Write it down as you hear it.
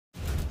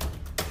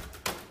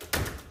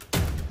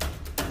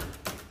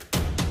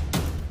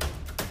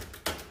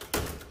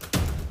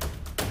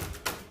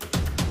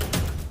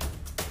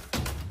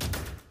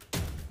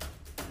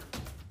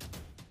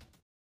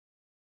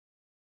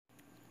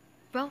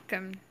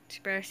Welcome to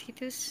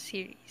Parasitus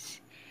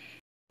series.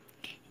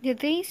 In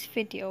today's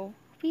video,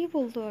 we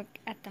will look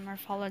at the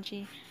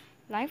morphology,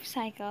 life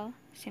cycle,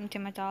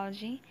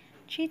 symptomatology,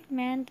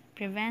 treatment,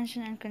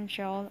 prevention, and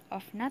control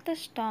of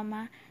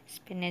Gnathostoma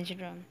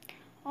spinigerum,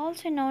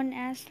 also known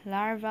as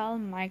larval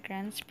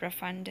migrans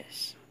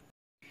profundus.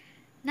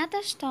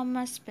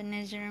 Gnathostoma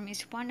spinigerum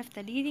is one of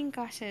the leading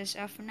causes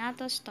of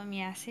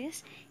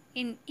gnathostomiasis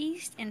in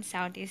East and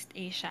Southeast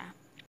Asia.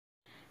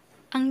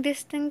 Ang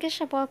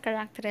distinguishable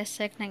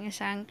characteristic ng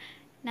isang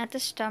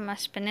Gnathostoma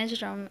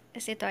spinigerum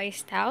is ito ay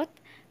stout,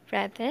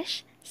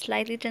 reddish,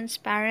 slightly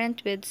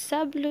transparent with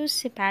subloose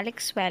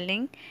cephalic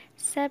swelling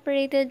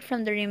separated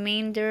from the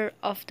remainder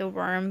of the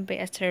worm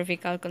by a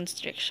cervical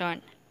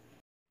constriction.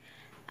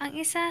 Ang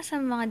isa sa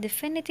mga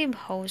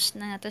definitive host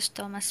ng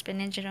Gnathostoma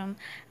spinigerum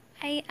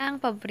ay ang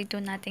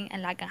paborito nating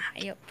alagang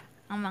hayop,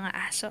 ang mga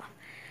aso.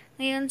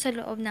 Ngayon sa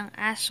loob ng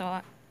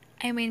aso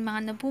ay may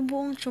mga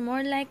nabubuong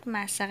tumor-like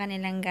mass sa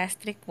kanilang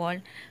gastric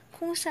wall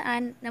kung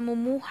saan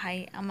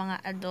namumuhay ang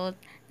mga adult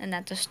na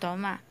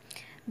Gnathostoma.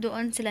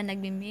 Doon sila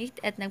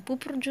nagmimate at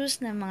nagpuproduce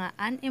ng mga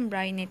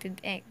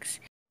unembryonated eggs.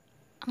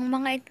 Ang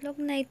mga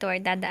itlog na ito ay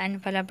dadaan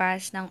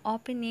palabas ng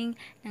opening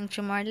ng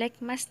tumor-like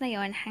mass na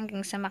yon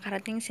hanggang sa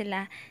makarating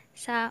sila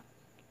sa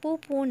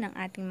pupo ng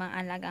ating mga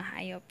alagang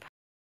hayop.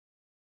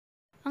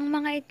 Ang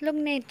mga itlog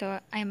na ito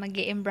ay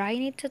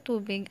mag-i-embryonate sa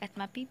tubig at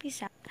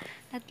mapipisa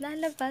at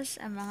lalabas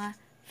ang mga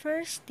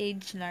first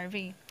stage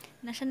larvae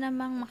na siya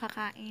namang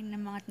makakain ng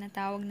mga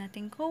tinatawag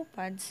nating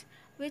copepods,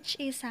 which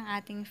is ang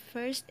ating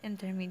first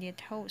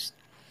intermediate host.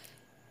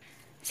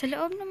 Sa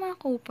loob ng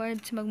mga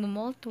copepods,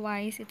 magmo-molt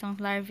twice itong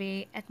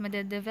larvae at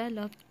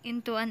madedevelop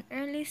into an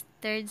early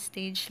third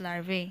stage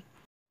larvae.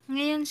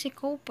 Ngayon si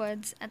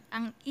copepods at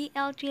ang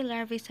ELT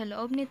larvae sa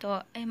loob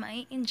nito ay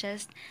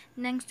mai-ingest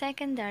ng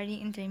secondary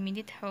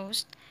intermediate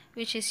host,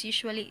 which is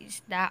usually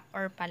isda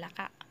or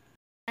palaka.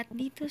 At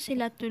dito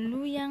sila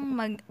tuluyang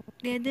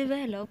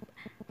mag-develop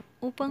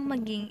upang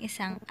maging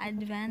isang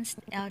advanced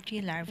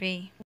LT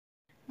larvae.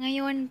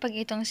 Ngayon, pag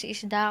itong si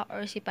isda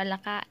or si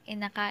palaka ay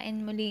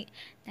nakain muli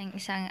ng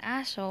isang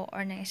aso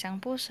or ng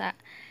isang pusa,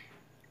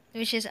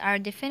 which is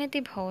our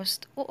definitive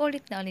host,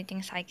 uulit na ulit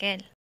yung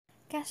cycle.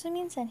 Kaso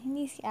minsan,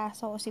 hindi si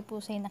aso o si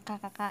pusa ay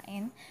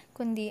nakakakain,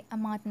 kundi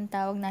ang mga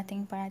tinatawag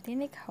nating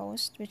paratinic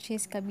host, which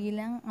is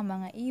kabilang ang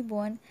mga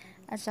ibon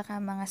at saka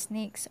mga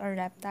snakes or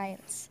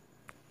reptiles.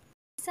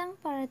 Isang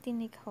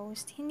paratinic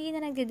host, hindi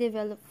na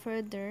nagde-develop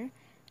further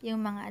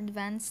yung mga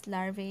advanced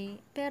larvae,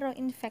 pero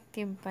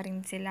infective pa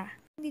rin sila.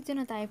 Dito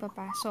na tayo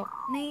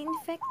papasok.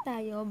 Na-infect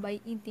tayo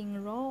by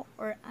eating raw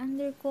or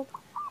undercooked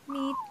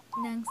meat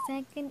ng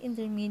second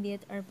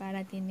intermediate or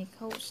paratinic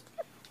host.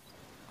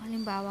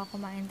 Halimbawa,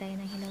 kumain tayo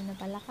ng hilaw na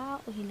palaka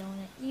o hilaw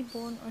na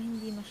ibon o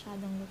hindi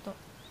masyadong luto.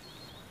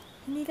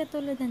 Hindi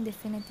katulad ng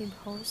definitive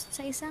host,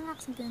 sa isang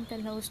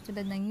accidental host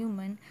tulad ng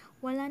human,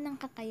 wala nang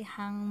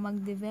kakayahang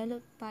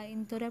mag-develop pa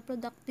into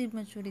reproductive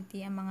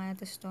maturity ang mga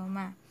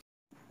Gnathostoma.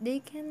 They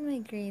can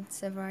migrate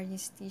sa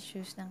various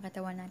tissues ng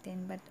katawan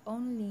natin but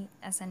only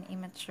as an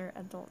immature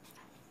adult.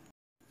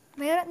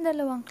 Mayroon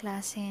dalawang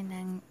klase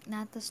ng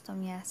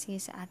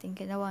gnathostomiasis sa ating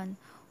katawan.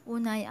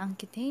 Una ay ang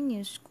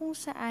cutaneous kung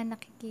saan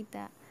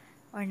nakikita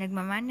or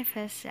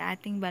nagmamanifest sa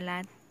ating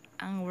balat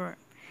ang worm.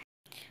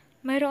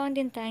 Mayroon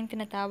din tayong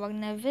tinatawag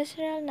na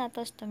visceral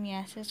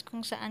gnathostomiasis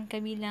kung saan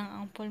kabilang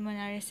ang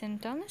pulmonary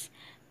symptoms,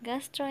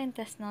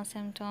 gastrointestinal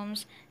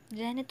symptoms,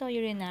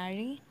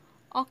 genitourinary,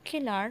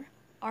 ocular,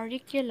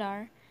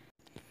 auricular,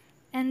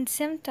 and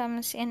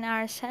symptoms in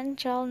our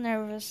central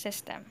nervous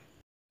system.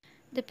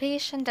 The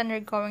patient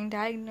undergoing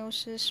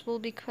diagnosis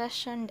will be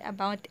questioned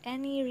about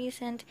any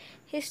recent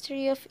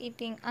history of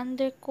eating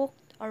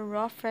undercooked or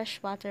raw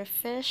freshwater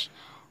fish,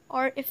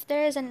 or if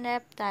there is a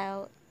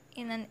reptile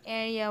in an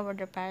area where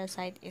the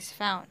parasite is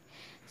found.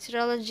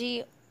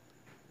 Serology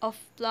of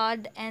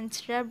blood and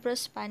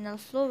cerebrospinal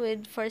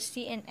fluid for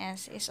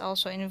CNS is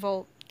also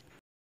involved.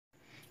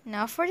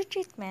 Now for the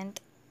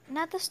treatment,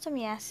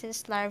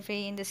 gnathostomiasis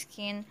larvae in the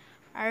skin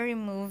are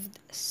removed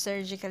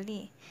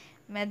surgically.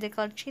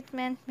 Medical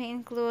treatment may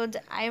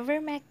include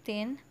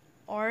ivermectin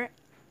or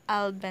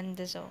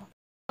albendazole.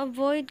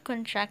 Avoid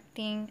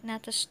contracting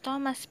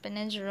Gnathostoma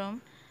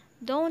spinigerum.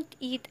 Don't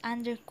eat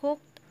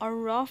undercooked or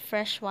raw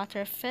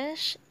freshwater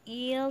fish,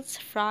 eels,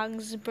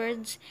 frogs,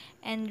 birds,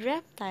 and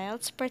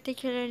reptiles,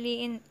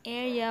 particularly in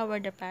area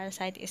where the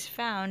parasite is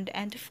found.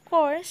 And of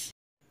course,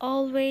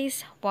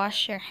 always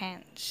wash your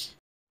hands.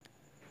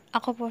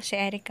 Ako po si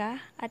Erica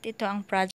at ito ang project